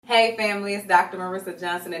Hey family, it's Dr. Marissa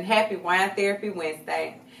Johnson and happy Wine Therapy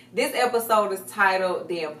Wednesday. This episode is titled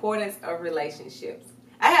The Importance of Relationships.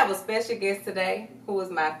 I have a special guest today who is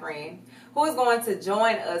my friend who is going to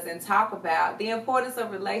join us and talk about the importance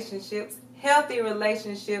of relationships, healthy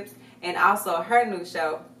relationships, and also her new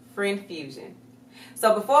show, Friend Fusion.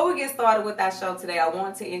 So before we get started with our show today, I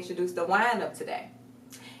want to introduce the wine of today.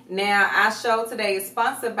 Now, our show today is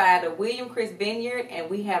sponsored by the William Chris Vineyard, and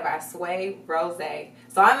we have our Sway Rosé.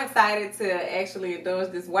 So I'm excited to actually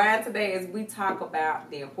indulge this wine today as we talk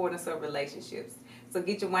about the importance of relationships. So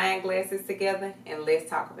get your wine glasses together and let's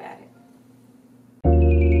talk about it.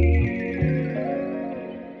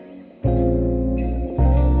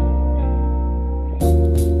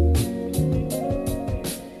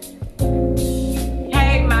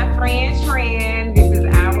 Hey, my friend Trin. This is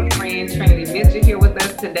our friend Trinity Mitchell here with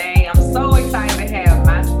us today. I'm so excited to have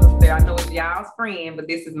my sister. I know it's y'all's friend, but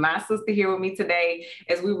this is my sister here with me today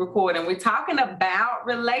as we record, and we're talking about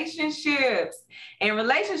relationships. And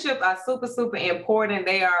relationships are super, super important.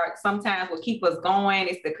 They are sometimes what keep us going.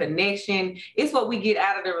 It's the connection. It's what we get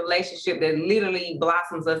out of the relationship that literally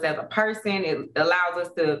blossoms us as a person. It allows us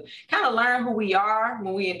to kind of learn who we are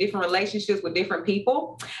when we're in different relationships with different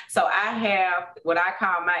people. So I have what I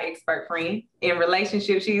call my expert friend in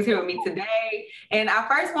relationships. She's here with me today. And I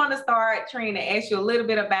first want to start, Trina, and ask you a little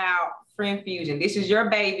bit about Friend Fusion. This is your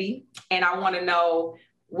baby, and I want to know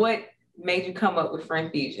what made you come up with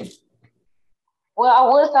Friend Fusion. Well, I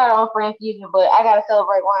would start on Friend Fusion, but I got to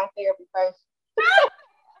celebrate wine therapy first.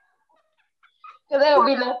 Because there would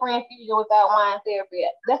be no Friend Fusion without wine therapy.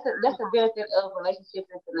 That's the benefit of relationships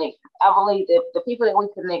and connection. I believe that the people that we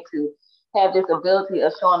connect to have this ability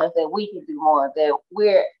of showing us that we can do more, that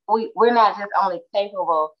we're not just only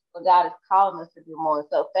capable, but God is calling us to do more.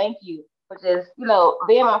 So thank you for just,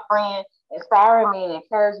 being my friend, inspiring me and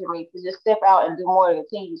encouraging me to just step out and do more and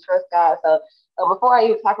continue to trust God. So before I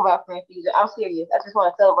even talk about Friend Fusion, I'm serious. I just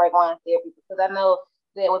want to celebrate wine therapy because I know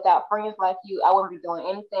that without friends like you, I wouldn't be doing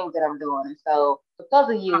anything that I'm doing. And so because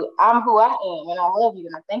of you, I'm who I am, and I love you,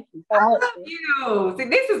 and I thank you so much. I love you. See,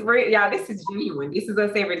 this is real, y'all. This is genuine. This is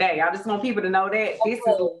us every day. I just want people to know that this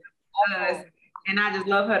is us, and I just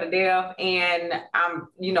love her to death. And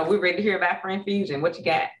we're ready to hear about Friend Fusion. What you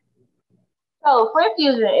got? So, Friend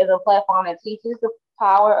Fusion is a platform that teaches the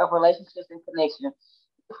power of relationships and connection.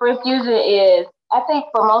 Friend Fusion is, I think,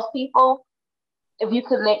 for most people, if you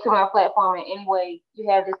connect to my platform in any way, you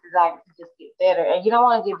have this desire to just get better. And you don't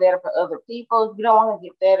want to get better for other people. You don't want to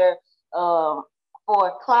get better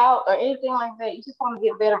for clout or anything like that. You just want to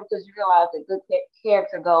get better because you realize that good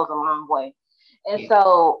character goes a long way. And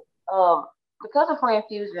so, because of Friend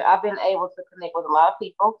Fusion, I've been able to connect with a lot of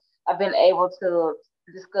people. I've been able to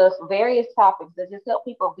discuss various topics that just help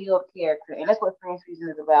people build character. And that's what Friend Fusion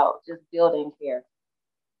is about, just building character.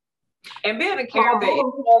 And building character. And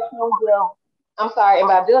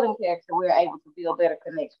by building character, we're able to build better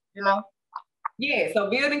connections, Yeah, so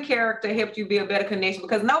building character helps you build better connection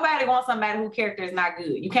because nobody wants somebody whose character is not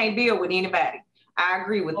good. You can't build with anybody. I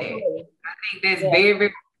agree with that. I think that's very, very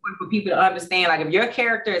important for people to understand. Like, if your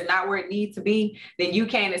character is not where it needs to be, then you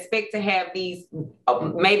can't expect to have these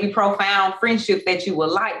maybe profound friendships that you would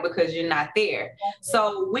like because you're not there.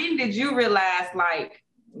 So when did you realize, my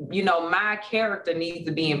character needs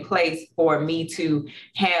to be in place for me to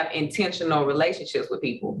have intentional relationships with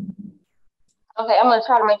people? Okay, I'm gonna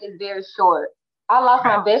try to make this very short. I lost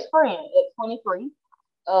my best friend at 23.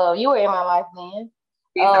 You were in my life then.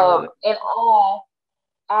 And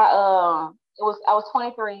I was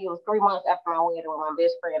 23. It was 3 months after my wedding when my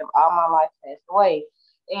best friend of all my life passed away.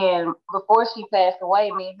 And before she passed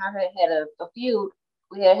away, me and her had a feud.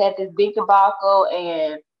 We had this big debacle,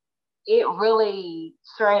 and it really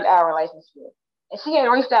strained our relationship. And she had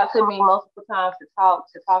reached out to me multiple times to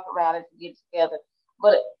talk about it, to get together.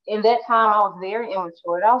 But in that time, I was very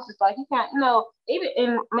immature. And I was just like, you can't, even,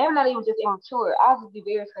 and maybe not even just immature. I was just be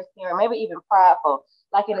very transparent, maybe even prideful,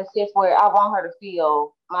 like in a sense where I want her to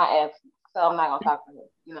feel my absence. So I'm not going to talk to her,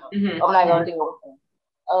 I'm not going to deal with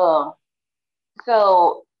her.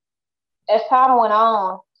 So as time went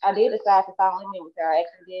on, I did decide to finally meet with her. I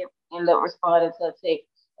actually did end up responding to a text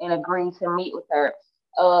and agreed to meet with her.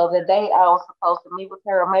 The day I was supposed to meet with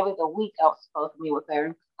her, or maybe the week I was supposed to meet with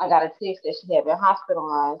her, I got a text that she had been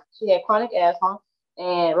hospitalized. She had chronic asthma,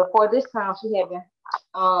 and before this time, she had been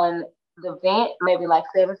on the vent maybe like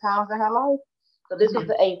 7 times in her life. So this was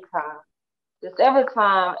the 8th time. The 7th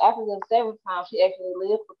time, after the 7th time, she actually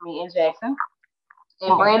lived with me in Jackson.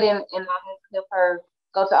 And Brandon and I had to help her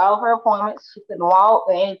go to all of her appointments. She couldn't walk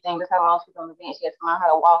or anything. That's how long she was on the vent. She had to learn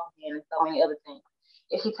how to walk again and so many other things.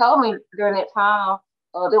 And she told me during that time,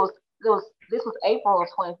 there was this was April of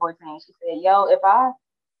 2014. She said, "Yo, if I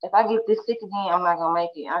get this sick again, I'm not gonna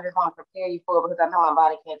make it. I just want to prepare you for it because I know my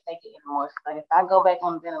body can't take it anymore. She's like, if I go back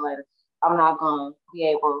on the ventilator, I'm not gonna be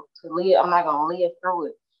able to live. I'm not gonna live through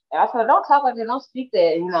it." And I said, "Don't talk like that. Don't speak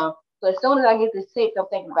that. You know." So as soon as I get this sick, I'm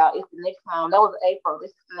thinking about it's the next time. That was April. This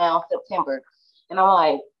is now September, and I'm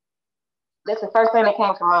like, that's the first thing that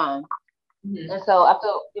came to mind. Mm-hmm. And so I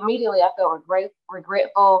felt immediately. I felt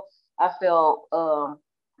regretful. I felt,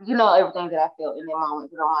 everything that I felt in that moment.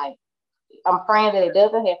 Because I'm praying that it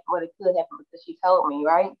doesn't happen, but it could happen because she told me,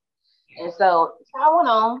 right? And so I went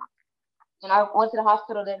on, and I went to the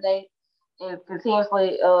hospital that day, and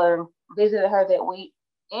continuously visited her that week.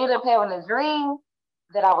 Ended up having a dream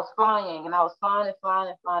that I was flying, and I was flying and flying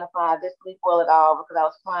and flying and flying. I didn't sleep well at all because I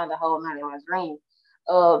was flying the whole night in my dream.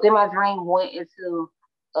 Then my dream went into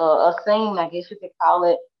a scene, I guess you could call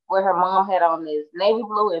it, where her mom had on this navy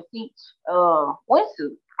blue and peach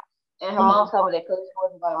wetsuit, and her mom Mm-hmm. told me that because she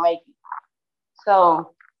wasn't gonna make it.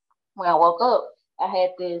 So when I woke up, I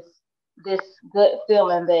had this good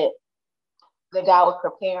feeling that God was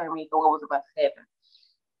preparing me for what was about to happen.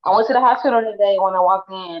 I went to the hospital today. When I walked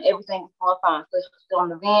in, everything was going fine. So she was still in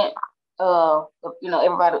the vent.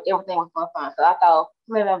 Everything was going fine. So I thought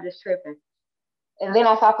maybe I'm just tripping. And then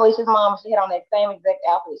I saw Felicia's mom. She had on that same exact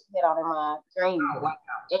outfit she had on in my dream. Oh, wow.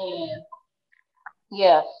 And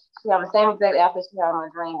yeah, she had the same exact outfit she had in my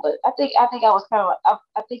dream. But I think I was kind of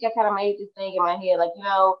I think I kind of made this thing in my head like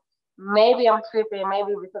maybe I'm tripping.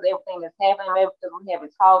 Maybe because everything that's happening. Maybe because we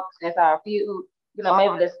haven't talked since our feud. Maybe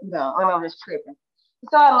I'm just tripping.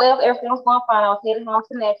 So I left. Everything was going fine. I was heading home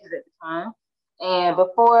to Natchez at the time. And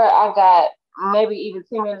before I got maybe even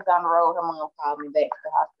 10 minutes down the road, her mom called me back to the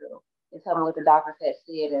hospital and told me what the doctors had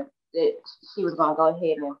said and that she was going to go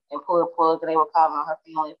ahead and pull the plug and they were calling all her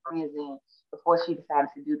family and friends in before she decided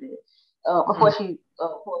to do that. Before Mm-hmm. she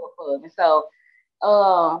pulled the plug. And so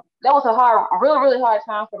that was a really, really hard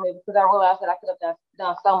time for me because I realized that I could have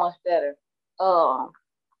done so much better. Um,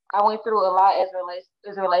 I went through a lot as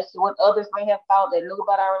relates to what others may have thought that knew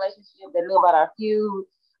about our relationship, that knew about our feud.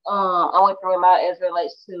 I went through a lot as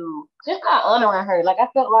relates to just not honoring her. Like I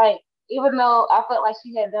felt like even though I felt like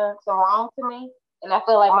she had done some wrong to me, and I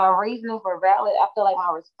felt like my reasonings were valid, I feel like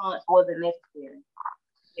my response wasn't necessary.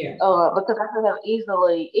 Yeah. Because I could have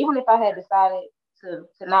easily, even if I had decided to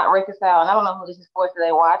not reconcile, and I don't know who this is for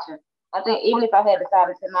today watching. I think even if I had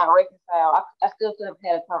decided to not reconcile, I still could have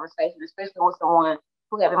had a conversation, especially with someone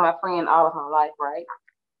who had been my friend all of my life, right?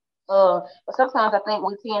 But sometimes I think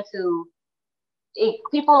we tend to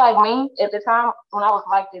people like me at the time when I was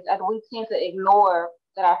like this, we tend to ignore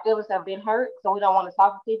that our feelings have been hurt, so we don't want to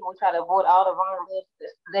talk to people. We try to avoid all the vulnerability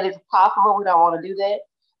that is possible. We don't want to do that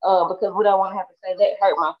because we don't want to have to say that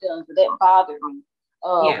hurt my feelings or that bothered me.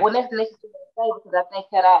 Yeah. When that's necessary to say, because I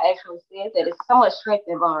think had I actually said that, it's so much strength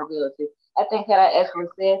in vulnerability. I think had I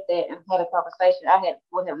actually said that and had a conversation,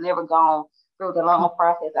 would have never gone through the long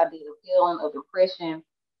process I did of healing, of depression,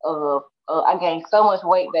 of I gained so much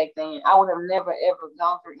weight back then. I would have never ever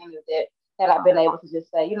gone through any of that had I been able to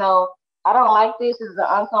just say, I don't like this. This is an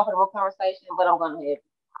uncomfortable conversation, but I'm going to have it.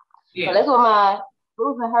 So Yeah. that's what my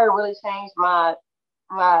losing her really changed my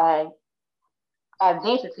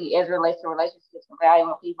identity as it relates to relationships and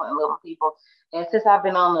valuing people and loving people. And since I've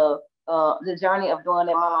been on the journey of doing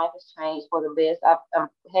that, my life has changed for the best. I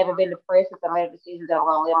haven't been depressed since I made a decision that I'm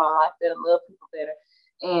going to live my life better, love people better,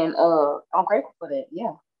 and I'm grateful for that.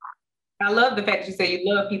 Yeah. I love the fact that you say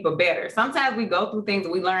you love people better. Sometimes we go through things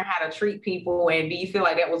and we learn how to treat people. And do you feel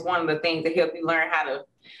like that was one of the things that helped you learn how to,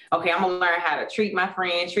 okay, I'm going to learn how to treat my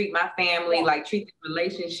friends, treat my family, Yeah. like treat the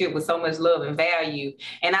relationship with so much love and value.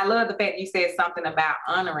 And I love the fact you said something about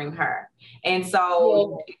honoring her. And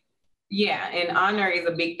so Yeah. yeah, and honor is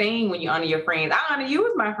a big thing when you honor your friends. I honor you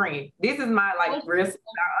as my friend. This is my like Thank real.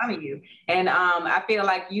 I honor you, and I feel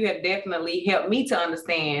like you have definitely helped me to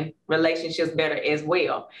understand relationships better as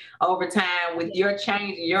well over time with you. your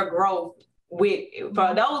change and your growth. With for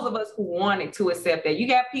Mhm. those of us who wanted to accept that, you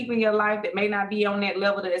got people in your life that may not be on that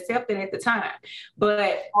level to accept it at the time,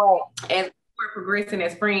 but Right. as we're progressing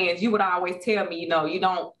as friends, you would always tell me, you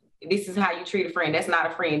don't, this is how you treat a friend. That's not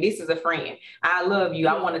a friend. This is a friend. I love you.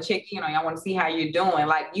 I Yeah. want to check in on you. I want to see how you're doing.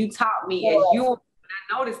 Like you taught me as Right. you,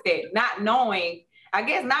 I noticed that not knowing, I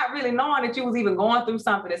guess not really knowing that you was even going through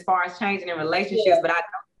something as far as changing in relationships, Yeah. but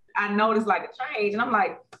I noticed like a change and I'm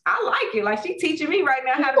like, I like it. Like she teaching me right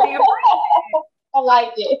now how to be a friend. I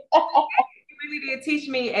like it. really did teach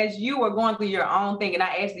me as you were going through your own thing, and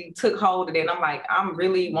I actually took hold of it. And I'm like, I'm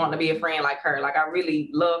really wanting to be a friend like her. Like I really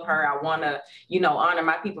love her. I want to, honor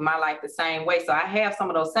my people in my life the same way. So I have some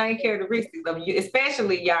of those same characteristics of you,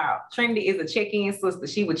 especially y'all. Trinity is a check-in sister.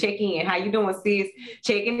 She would check in. How you doing, sis?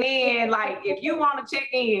 Checking in. Like if you want to check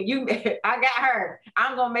in, I got her.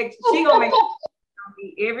 She gonna make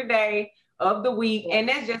every day of the week. And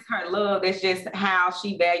that's just her love. That's just how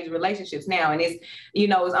she values relationships now. And it's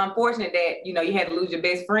unfortunate that, you had to lose your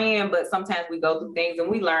best friend, but sometimes we go through things and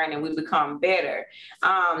we learn and we become better.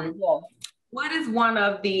 What is one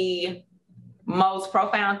of the most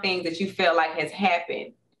profound things that you feel like has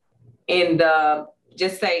happened in the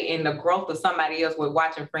growth of somebody else with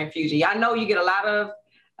watching Friend Fusion? Y'all know you get a lot of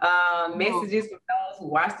messages from those who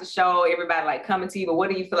watch the show, everybody like coming to you, but what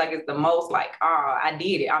do you feel like is the most like, oh, I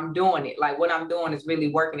did it, I'm doing it, like what I'm doing is really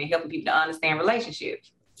working and helping people to understand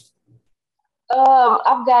relationships?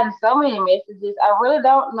 I've gotten so many messages. I really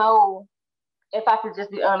don't know if I could just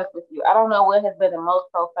be honest with you. I don't know what has been the most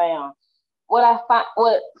profound.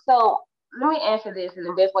 So let me answer this in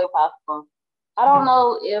the best way possible. I don't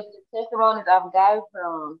know if the testimonies I've gotten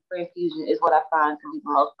from Friend Fusion is what I find to be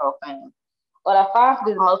the most profound. What I find to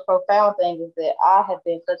be the most profound thing is that I have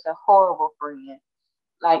been such a horrible friend.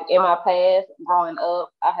 Like in my past, growing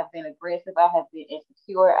up, I have been aggressive, I have been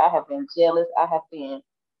insecure, I have been jealous, I have been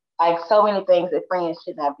like so many things that friends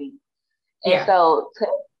should not be. And so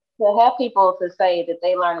to have people to say that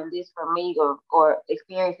they learning this from me or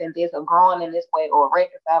experiencing this or growing in this way or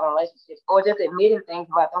reconciling relationships or just admitting things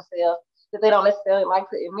about themselves that they don't necessarily like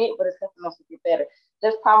to admit, but it's helping them to get better.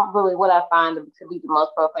 That's probably what I find to be the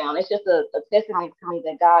most profound. It's just a testament to me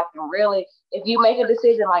that God can really, if you make a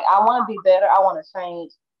decision like, I want to be better, I want to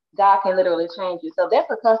change, God can literally change you. So that's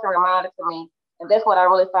a constant reminder to me. And that's what I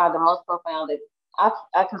really find the most profound, that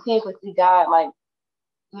I continuously see God like,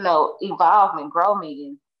 evolve me, grow me,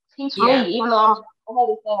 and teach me, even though I have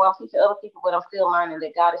this thing where I'm teaching other people, but I'm still learning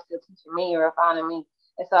that God is still teaching me or refining me.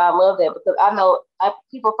 And so I love that because I know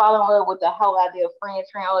people fall in love with the whole idea of friend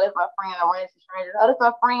train. Oh, that's my friend. I ran into strangers. Oh, that's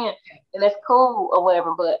my friend. And that's cool or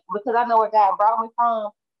whatever. But because I know where God brought me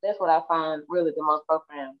from, that's what I find really the most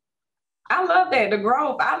profound. I love that. The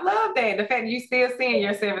growth. I love that. The fact that you still seeing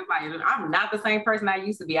yourself as like, I'm not the same person I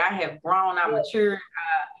used to be. I have grown, I matured.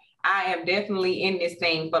 I am definitely in this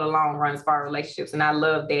thing for the long run as far as relationships, and I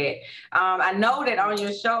love that. I know that on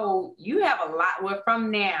your show, you have a lot. Well,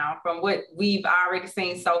 from what we've already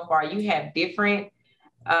seen so far, you have different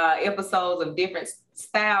episodes of different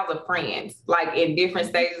styles of friends, like in different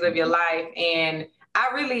stages of your life. And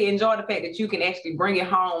I really enjoy the fact that you can actually bring it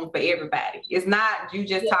home for everybody. It's not you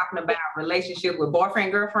just talking about relationship with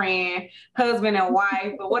boyfriend, girlfriend, husband and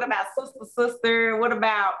wife, but what about sister? What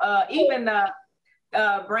about even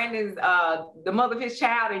Brandon's the mother of his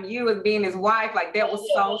child and you as being his wife? Like that was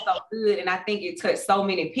so good, and I think it touched so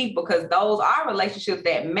many people because those are relationships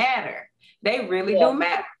that matter. They really do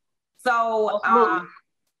matter. So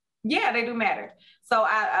they do matter. So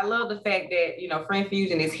I love the fact that Friend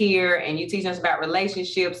Fusion is here and you teach us about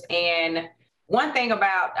relationships. And one thing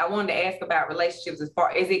I wanted to ask about relationships as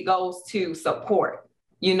far as it goes to support.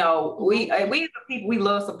 We as people, we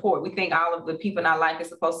love support. We think all of the people in our life are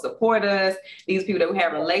supposed to support us, these people that we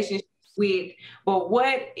have relationships with. But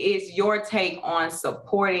what is your take on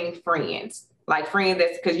supporting friends? Like friends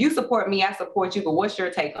that's, because you support me, I support you, but what's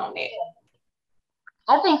your take on that?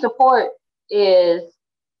 I think support is,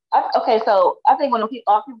 so I think when all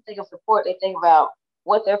people think of support, they think about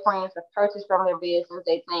what their friends have purchased from their business.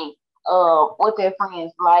 They think what their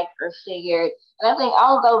friends like or shared. And I think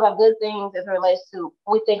all of those are good things as it relates to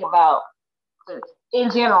we think about in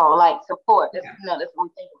general, like support. That's what we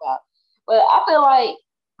think about. But I feel like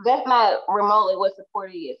that's not remotely what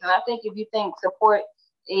support is. And I think if you think support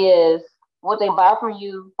is what they buy from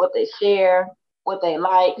you, what they share, what they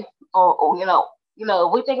like, or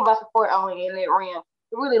if we think about support only in that realm,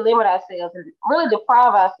 to really limit ourselves and really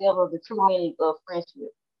deprive ourselves of the true meaning of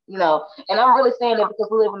friendship. And I'm really saying that because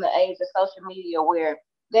we live in the age of social media where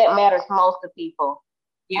that matters most to people,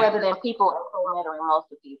 rather than people mattering most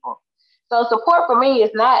to people. So support for me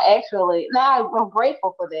is not actually. Now I'm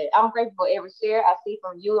grateful for that. I'm grateful for every share I see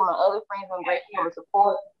from you and my other friends. I'm grateful for the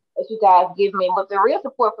support that you guys give me. But the real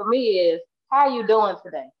support for me is, how are you doing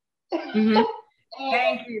today?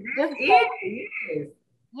 Thank you. That's it. Yes.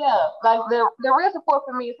 Yeah, like the real support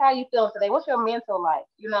for me is, how you feeling today? What's your mental like?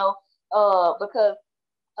 Because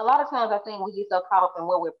a lot of times I think we get so caught up in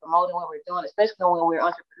what we're promoting, what we're doing, especially when we're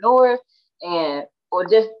entrepreneurs and or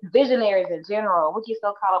just visionaries in general. We get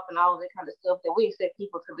so caught up in all of that kind of stuff that we expect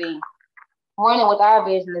people to be running with our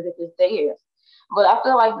vision as if it's theirs. But I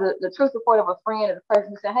feel like the true support of a friend is the person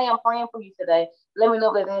who said, "Hey, I'm praying for you today. Let me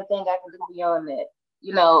know if there's anything I can do beyond that."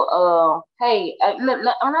 Hey, I'm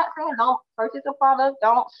not saying don't purchase a product,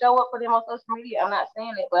 don't show up for them on social media. I'm not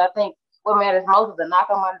saying it, but I think what matters most is a knock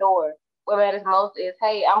on my door. What matters most is,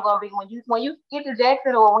 hey, I'm gonna be when you get to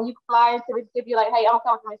Jackson or when you fly into Mississippi, you're like, hey, I'm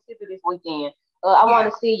coming to Mississippi this weekend. I want Yeah.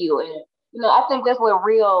 to see you, and I think that's what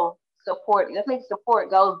real support. I think support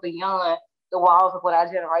goes beyond the walls of what our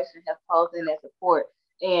generation has posed in that support.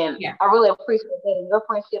 And Yeah. I really appreciate that in your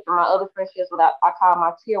friendship and my other friendships, what I call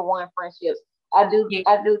my tier one friendships. Yeah.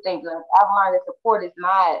 I do think that I've learned that support is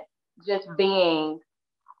not just being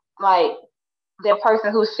like the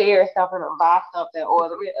person who shares something or buys something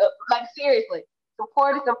or like seriously,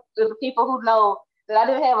 support is the people who know that I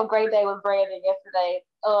didn't have a great day with Brandon yesterday.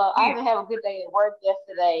 I Yeah. didn't have a good day at work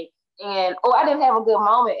yesterday, and I didn't have a good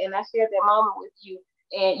moment, and I shared that moment with you,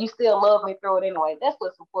 and you still love me through it anyway. That's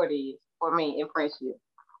what support is for me in friendship.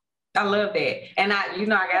 I love that. And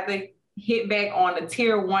I got to hit back on the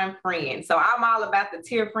tier one friend. So I'm all about the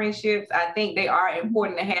tier friendships. I think they are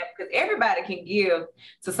important to have because everybody can give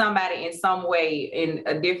to somebody in some way in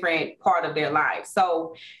a different part of their life.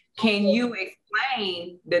 So can you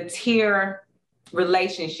explain the tier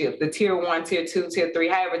relationship, the tier one, tier two, tier three,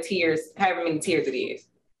 however many tiers it is?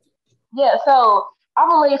 Yeah, so I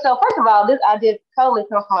believe so. First of all, this idea totally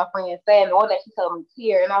comes from my friend saying the one that she told me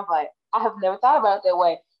here, and I was like, I have never thought about it that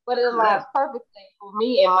way, but it aligns Love. perfectly for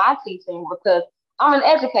me and my teaching because I'm an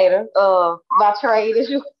educator by trade, as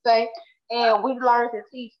you would say, and we learn to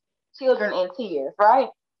teach children in tears, right?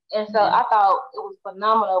 And so Mhm. I thought it was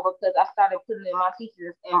phenomenal because I started putting in my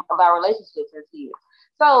teachings about relationships in tears.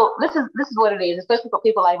 So this is what it is, especially for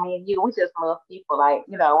people like me and you. We just love people, like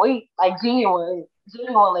we like genuinely.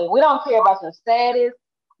 We don't care about your status.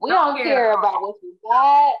 We Don't don't care at care all. about what you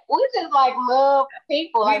got. We just like love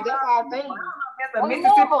people. We Like that's love our people. I thing. don't know if that's a We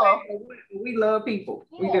Mississippi love them. thing, but we love people.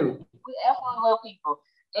 We Yeah, do. we absolutely love people.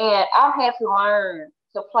 And I've had to learn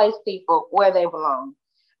to place people where they belong.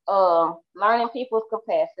 Learning people's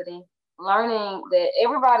capacity, learning that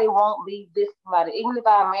everybody won't be this somebody, even if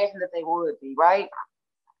I imagine that they would be, right?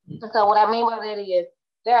 And so what I mean by that is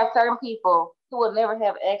there are certain people who will never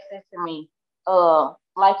have access to me,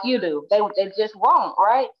 like you do. They just won't,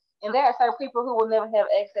 right? And there are certain people who will never have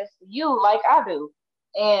access to you like I do.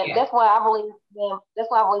 And Yeah. that's why I believe in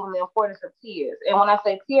the importance of tiers. And when I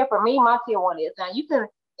say tier for me, my tier one is now you can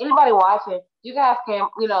anybody watching, you guys can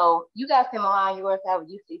align yours however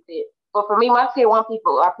you see fit. But for me, my tier one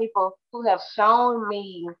people are people who have shown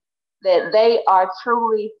me that they are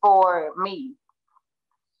truly for me.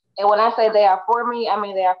 And when I say they are for me, I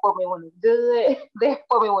mean they are for me when it's good. They're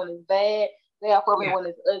for me when it's bad. They are for me Yeah. when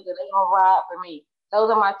it's ugly. They don't ride for me. Those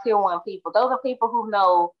are my tier one people. Those are people who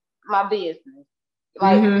know my business.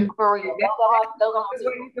 Like Mm-hmm. for real. Those are my That's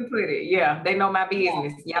where you people. can put it. Yeah. They know my Yeah.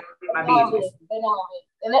 business. Y'all know They my know my business. business. They know my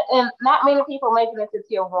business. And not many people make it into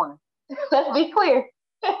tier one. Let's be clear.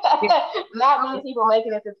 Yeah. Not many people make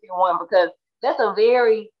it into tier one because that's a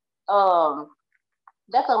very um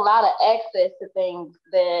that's a lot of access to things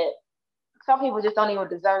that some people just don't even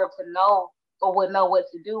deserve to know or would know what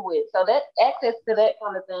to do with. So that access to that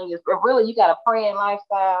kind of thing is really you got a praying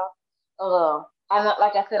lifestyle. I know,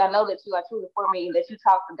 like I said, I know that you are truly for me and that you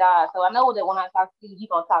talk to God. So I know that when I talk to you, you're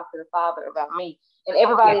gonna talk to the Father about me. And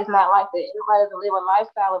everybody Yeah. is not like that. Everybody doesn't live a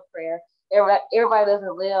lifestyle of prayer. Everybody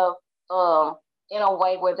doesn't live in a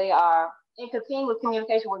way where they are in continuous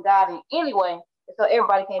communication with God in any way. So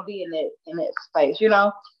everybody can be in that space.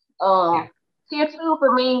 Yeah. Um, tier two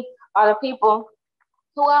for me are the people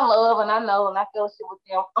who I love and I know and I fellowship with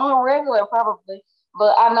them on a regular probably,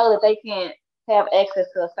 but I know that they can't have access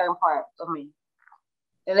to a certain part of me.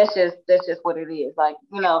 And that's just what it is. Like,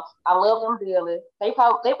 I love them dearly. They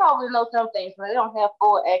probably know some things, but they don't have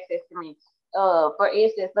full access to me. For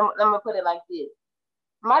instance, let me put it like this.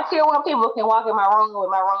 My tier one people can walk in my room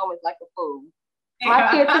and my room is like a fool.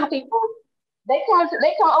 My tier two Yeah. people, they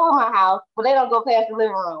come over my house, but they don't go past the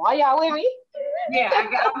living room. Are y'all with me? Yeah. I'm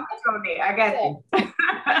with you on that. I got Yeah. you.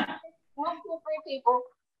 One, two, three people.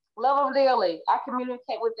 Love them dearly. I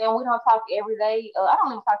communicate with them. We don't talk every day. I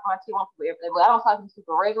don't even talk to my two one people every day, but I don't talk to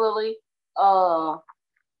people regularly. Um,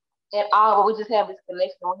 at all. But we just have this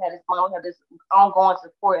connection. We have this bond. We have this ongoing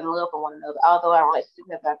support and love for one another. Although our relationship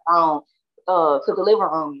has not grown to the living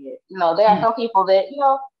room yet. There are some people that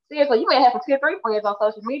seriously, you may have some tier three friends on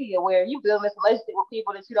social media where you build this relationship with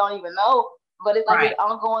people that you don't even know, but it's like this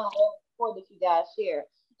Right. ongoing love and support that you guys share.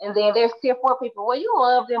 And then there's tier four people where you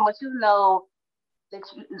love them, but you know that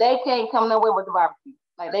they can't come nowhere with the barbecue.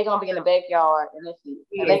 Like they're gonna be in the backyard and that's it.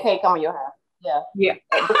 And they Yes. can't come in your house. Yeah, Yeah.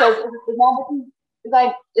 because it's not what you. It's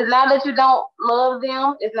like, it's not that you don't love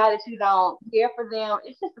them. It's not that you don't care for them.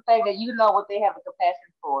 It's just the fact that you know what they have the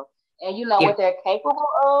capacity for, and you know Yeah, what they're capable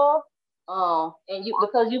of. And you,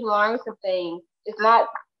 because you've learned some things. It's not.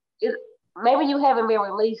 It maybe you haven't been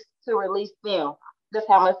released to release them. That's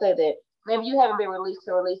how I'm gonna say that. Maybe you haven't been released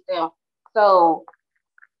to release them. So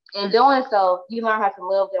in doing so, you learn how to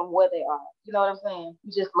love them where they are. You know what I'm saying?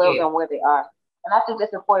 You just love yeah, them where they are. And I think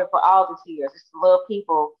that's important for all the tiers, is to love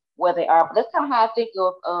people where they are. But that's kind of how I think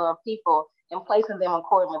of people and placing them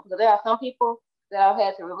accordingly. Because there are some people that I've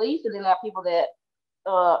had to release, and then there are people that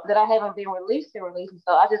I haven't been released to release. And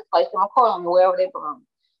so I just place them accordingly wherever they belong.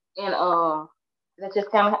 And that's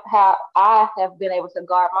just kind of how I have been able to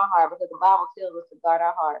guard my heart, because the Bible tells us to guard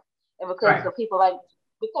our heart. And because right. of people like,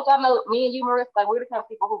 because I know me and you, Marissa, like we're the kind of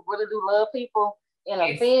people who really do love people, and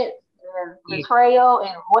Yes, offense and yes, betrayal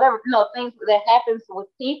and whatever, things that happens with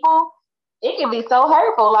people, it can be so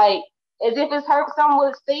hurtful. Like, as if it's hurt someone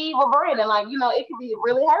with Steve or Brandon. Like, it can be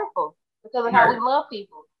really hurtful because of it how we hurt. love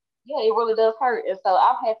people. Yeah, it really does hurt. And so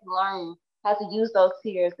I've had to learn how to use those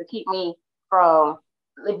tears to keep me from,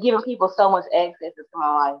 like, giving people so much access to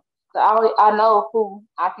my life. So I know who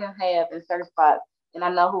I can have in certain spots, and I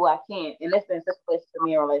know who I can't. And that's been such a place to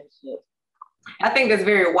me in relationships. I think that's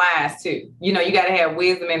very wise too. You got to have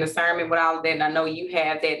wisdom and discernment with all of that. And I know you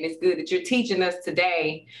have that. And it's good that you're teaching us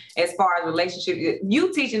today as far as relationship.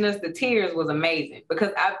 You teaching us the tears was amazing,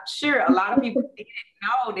 because I'm sure a lot of people didn't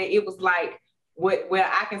know that it was like what, well,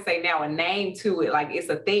 I can say now a name to it. Like, it's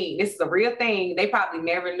a thing. This is a real thing. They probably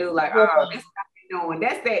never knew, like, oh, this is what I'm doing.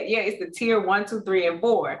 That's that. Yeah, it's the tier 1, 2, 3, and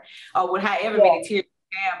 4, or with however Yeah, many tiers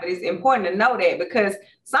you have. But it's important to know that, because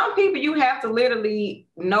some people you have to literally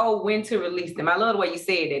know when to release them. I love the way you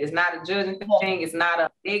said that. It's not a judging yeah, thing, it's not a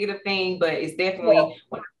negative thing, but it's yeah, definitely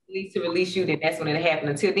when I release you, then that's when it happened.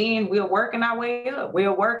 Until then, we're working our way up.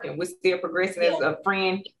 We're working. We're still progressing as yeah, a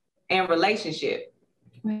friend and relationship.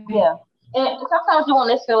 yeah. And sometimes you won't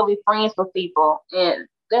necessarily be friends with people, and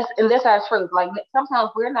that's our truth. Like,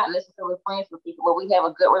 sometimes we're not necessarily friends with people, but we have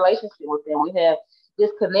a good relationship with them. We have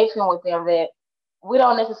this connection with them that we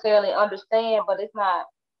don't necessarily understand, but it's not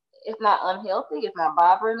unhealthy, it's not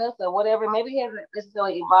bothering us or whatever. Maybe it hasn't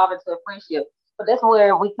necessarily evolved into a friendship, but that's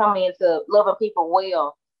where we come into loving people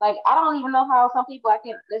well. Like, I don't even know how some people, I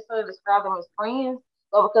can't necessarily describe them as friends,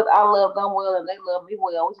 but because I love them well and they love me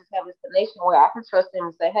well, we just have this connection where I can trust them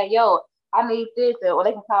and say, hey, yo, I need this, or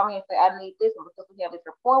they can call me and say, I need this, and because we have this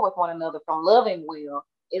rapport with one another from loving well,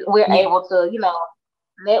 we're Yeah, able to,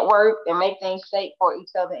 network and make things shake for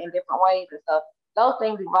each other in different ways and stuff. Those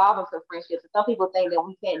things evolve into friendships. And some people think that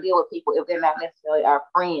we can't deal with people if they're not necessarily our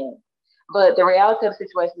friends. But the reality of the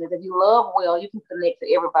situation is, if you love well, you can connect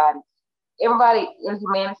to everybody. Everybody in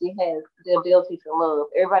humanity has the ability to love.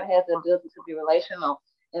 Everybody has the ability to be relational.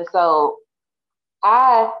 And so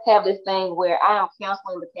I have this thing where I am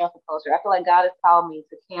counseling the cancel culture. I feel like God has called me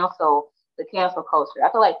to counsel the cancel culture.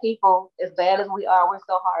 I feel like people, as bad as we are, we're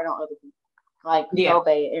so hard on other people, like yeah, so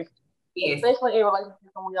bad. And yes. especially in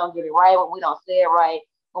relationships, when we don't get it right, when we don't say it right,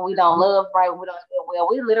 when we don't love right, when we don't say it well,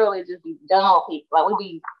 we literally just be done with people. Like,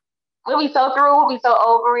 we be so through, we be so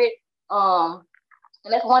over it.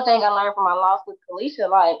 And that's one thing I learned from my loss with Kalisha.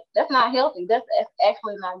 Like, that's not healthy. That's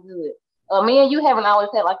actually not good. Me and you haven't always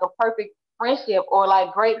had like a perfect friendship or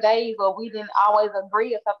like great days, or we didn't always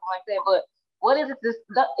agree or something like that. But what is it?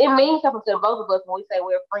 It means something to both of us when we say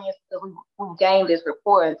we're friends, because we've gained this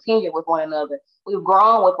rapport and tenure with one another. We've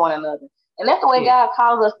grown with one another, and that's the way Yeah. God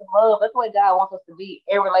calls us to love. That's the way God wants us to be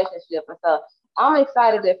in relationship. And so I'm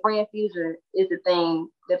excited that friend fusion is the thing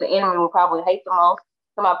that the enemy will probably hate the most.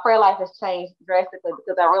 So my prayer life has changed drastically,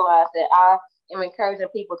 because I realized that I am encouraging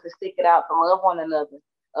people to stick it out, to love one another,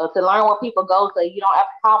 to learn what people go through. You don't have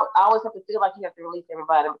to always have to feel like you have to release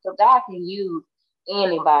everybody, because God can use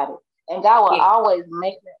anybody. And God will Yeah. always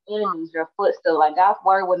make your enemies your footstool. Like, God's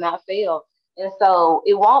word will not fail. And so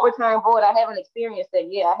it won't return void. I haven't experienced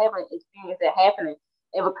that yet. I haven't experienced that happening.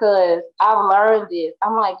 And because I've learned this,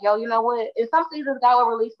 I'm like, yo, you know what? In some seasons, God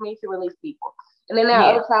will release me to release people. And then there are Yeah.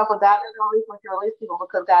 other times where God doesn't release me to release people,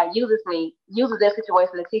 because God uses that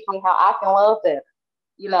situation to teach me how I can love them.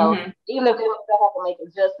 Hmm. Even if they have to make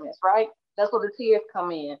adjustments, right? That's where the tears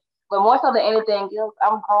come in. But more so than anything else,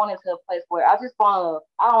 I'm growing into a place where I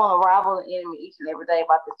want to rival the enemy each and every day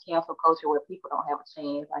about this cancel culture where people don't have a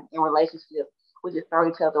chance. Like, in relationships, we just throw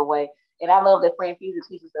each other away. And I love that Friend Fusion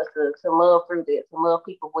teaches us to love through that, to love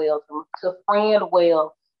people well, to friend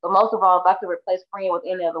well. But most of all, if I could replace friend with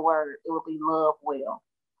any other word, it would be love well.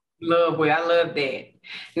 Love way. I love that.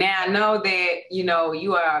 Now I know that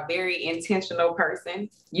you are a very intentional person.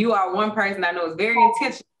 You are one person I know is very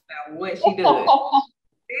intentional about what she does.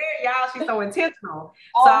 Yeah, y'all, she's so intentional.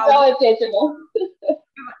 So I'm so intentional.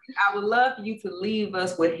 I would love for you to leave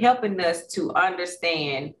us with helping us to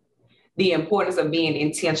understand the importance of being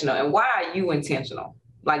intentional and why are you intentional?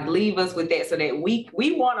 Like leave us with that so that we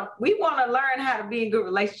wanna learn how to be in good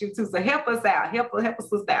relationship too. So help us out. Help us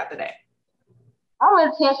sister out today. I'm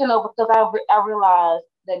intentional because I realize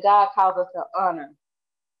that God calls us to honor.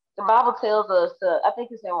 The Bible tells us, I think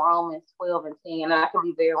it's in Romans 12 and 10, and I could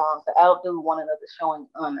be very wrong, to outdo one another showing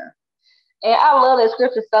honor. And I love that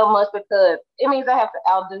scripture so much because it means I have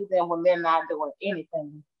to outdo them when they're not doing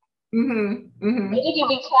anything. Mm-hmm. And Mm-hmm. it can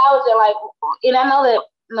be challenging, like, and I know that,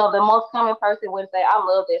 the most common person would say, I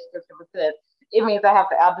love that scripture because it means I have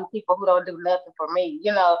to outdo people who don't do nothing for me.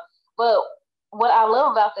 But what I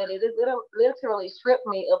love about that is it literally stripped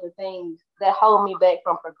me of the things that hold me back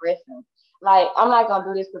from progressing. Like, I'm not gonna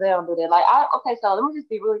do this because they don't do that. Like, okay, so let me just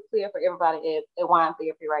be really clear for everybody at Wine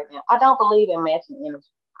Therapy right now. I don't believe in matching energy.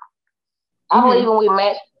 I believe Mm-hmm. when we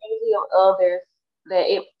match the energy of others, that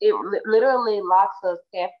it literally locks us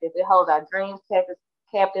captive. It holds our dreams captive.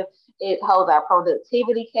 It holds our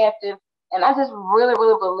productivity captive. And I just really,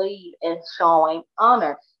 really believe in showing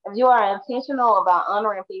honor. If you are intentional about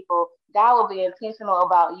honoring people, God will be intentional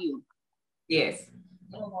about you. Yes.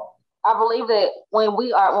 I believe that when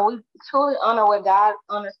we truly honor what God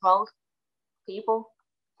honors most, people,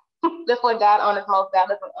 that's what God honors most. God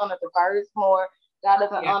doesn't honor the birds more. God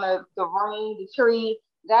doesn't Yeah. honor the rain, the trees.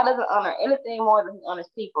 God doesn't honor anything more than He honors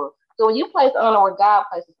people. So when you place honor where God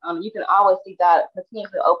places honor, you can always see God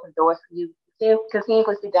continuously open doors for you.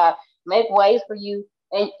 Continuously see God make ways for you,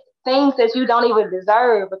 and things that you don't even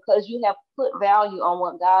deserve because you have put value on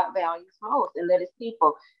what God values most, and that is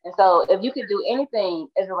people. And so, if you could do anything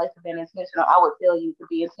as it relates to being intentional, I would tell you to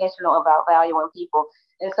be intentional about valuing people.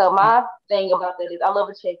 And so, my thing about that is I love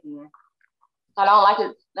to check in. I don't like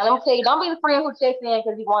it. Now let me tell you, don't be the friend who checks in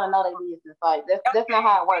because you want to know their business. Like that's not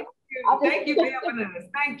how it works. I just Thank you for helping us.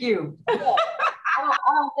 Thank you. yeah, I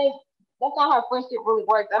don't think that's not how friendship really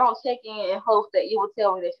works. I don't check in hopes that you will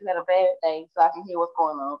tell me that you had a bad day so I can hear what's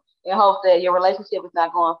going on. In hopes that your relationship is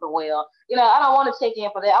not going so well. I don't want to check in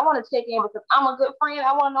for that. I want to check in because I'm a good friend.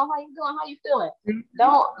 I want to know how you doing, how you feeling. Mhm.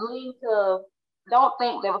 Don't lead to don't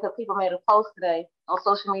think that because people made a post today on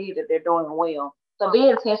social media that they're doing well. So be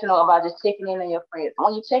intentional about just checking in on your friends.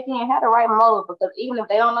 When you check in, have the right motive because even if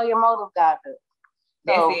they don't know your motive, God does.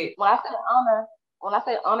 That's So it. when I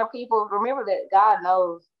say honor people, remember that God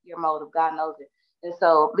knows your motive. God knows it. And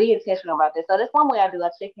so be intentional about this. So that's one way I do. I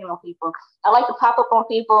check in on people. I like to pop up on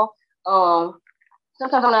people.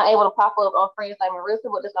 Sometimes I'm not able to pop up on friends like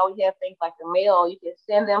Marissa, but that's why we have things like the mail. You can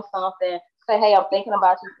send them something, say, hey, I'm thinking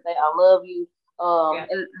about you today. I love you. Yeah.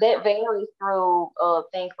 And that varies through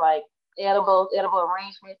things like edible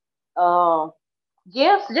arrangements, um,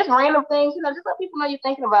 gifts, just random things, just let people know you're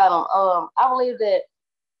thinking about them. I believe that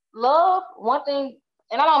love, one thing,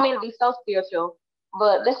 and I don't mean to be so spiritual,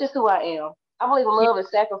 but that's just who I am. I believe love is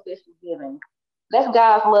sacrificial giving. That's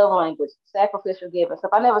God's love language, sacrificial giving. So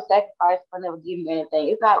if I never sacrifice, if I never give you anything,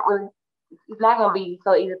 it's not gonna be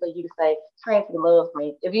so easy for you to say, Tracy loves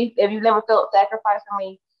me. If you've never felt sacrifice from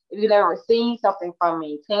me, if you never received something from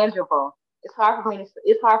me, tangible, it's hard for you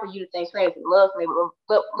to think Tracy loves me.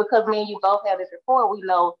 But because me and you both have this rapport, we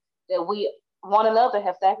know that we one another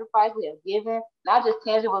have sacrificed, we have given, not just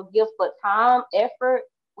tangible gifts, but time, effort.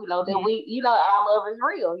 We know that Mhm. our love is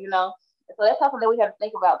real. So that's something that we have to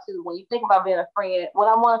think about too. When you think about being a friend, what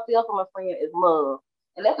I want to feel from a friend is love.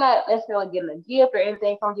 And that's not necessarily getting a gift or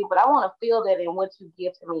anything from you, but I want to feel that in what you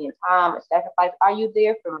give to me in time and sacrifice. Are you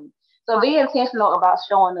there for me? So be intentional about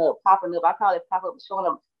showing up, popping up. I call it pop up, showing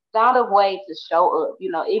up. Find a way to show up.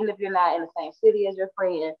 Even if you're not in the same city as your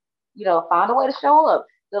friend, find a way to show up.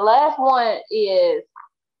 The last one is,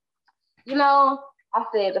 I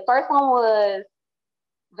said the first one was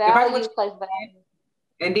The first one, value, place value,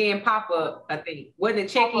 and then pop up, I think. Wasn't it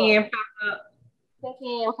check pop up, in, pop up? check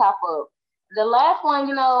in, pop up. The last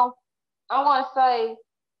one, I want to say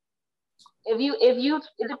if you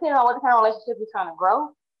it depends on what kind of relationship you're trying to grow.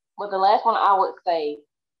 But the last one I would say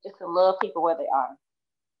is to love people where they are.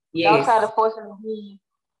 Don't try to Yes. force them to be.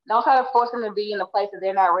 Don't try to force them to be in a place that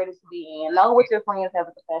they're not ready to be in. Know what your friends have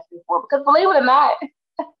the capacity for. Because believe it or not,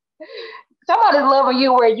 somebody's loving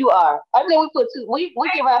you where you are. I think we give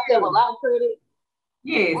Thank ourselves a you. lot of credit.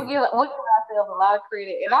 Yes. We give ourselves a lot of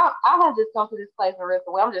credit, and I have just come to this place in rest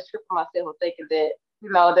where I'm just tripping myself with thinking that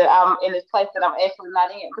that I'm in this place that I'm actually not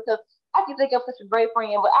in because I can think of such a great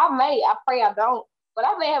friend, but I pray I don't, but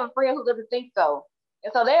I may have a friend who doesn't think so,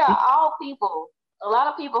 and so there are all people, a lot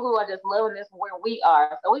of people who are just loving this where we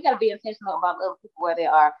are, so we got to be intentional about loving people where they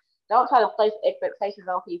are. Don't try to place expectations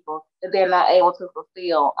on people that they're not able to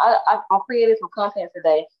fulfill. I'm creating some content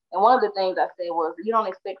today, and one of the things I said was, you don't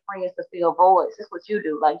expect friends to fill voids. That's what you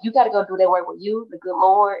do. Like, you got to go do that work with you, the good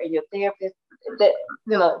Lord, and your therapist. That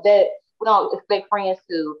that we don't expect friends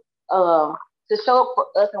to show up for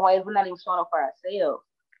us in ways we're not even showing up for ourselves.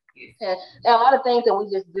 And there are a lot of things that we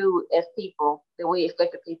just do as people that we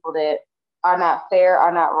expect of people that are not fair,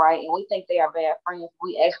 are not right, and we think they are bad friends.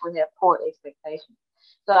 We actually have poor expectations.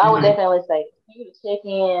 So I would definitely say you to check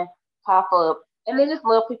in, pop up, and then just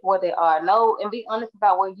love people where they are. Know and be honest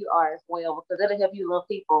about where you are as well, because that'll help you love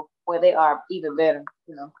people where they are even better.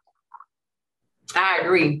 I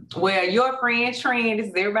agree. Well, your friend Trend, this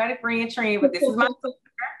is everybody's friend Trend, but this is my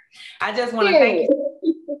I just want to thank you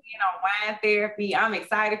for being on Wine Therapy. I'm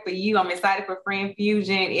excited for you. I'm excited for Friend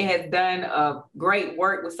Fusion. It has done great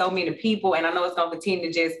work with so many people, and I know it's going to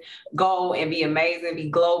continue to just go and be amazing, be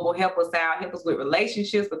global, help us out, help us with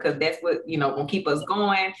relationships, because that's what, going to keep us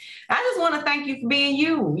going. I just want to thank you for being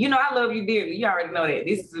you. I love you dearly. You already know that.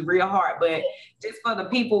 This is real hard, but just for the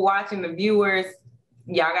people watching, the viewers,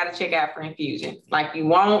 y'all got to check out Friend Fusion. Like, you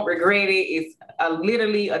won't regret it. It's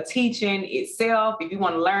literally a teaching itself. If you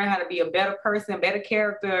want to learn how to be a better person, better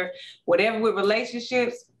character, whatever with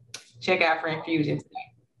relationships, check out Friend Fusion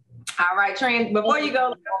today. All right, Trent, before you go,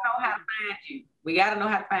 let us know how to find you. We got to know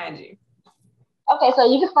how to find you. Okay,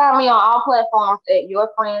 so you can find me on all platforms at Your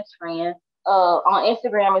Friend Trend. On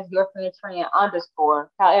Instagram is Your Friend Trend _.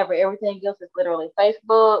 However, everything else is literally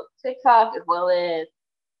Facebook, TikTok, as well as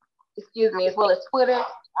Twitter.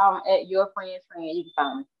 At Your Friend Trend. You can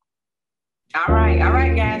find me. All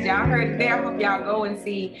right, guys. Y'all heard it there. I hope y'all go and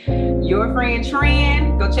see Your Friend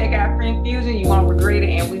Trend. Go check out Friend Fusion. You won't regret it.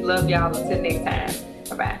 And we love y'all. Until next time.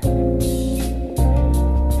 Bye-bye.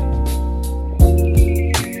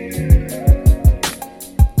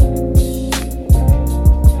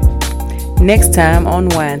 Next time on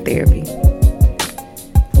Wine Therapy.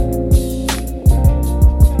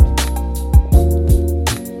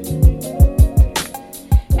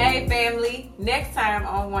 Hey family, next time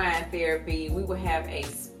on Wine Therapy, we will have a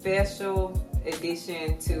special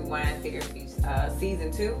edition to Wine Therapy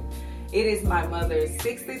Season 2. It is my mother's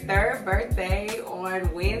 63rd birthday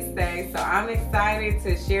on Wednesday, so I'm excited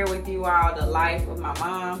to share with you all the life of my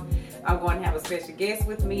mom. I'm going to have a special guest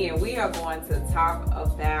with me, and we are going to talk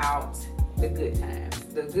about the good times,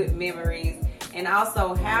 the good memories, and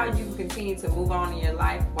also how you can continue to move on in your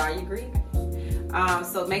life while you're grieving.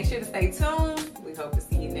 So make sure to stay tuned. We hope to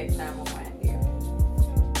see you next time on Wine.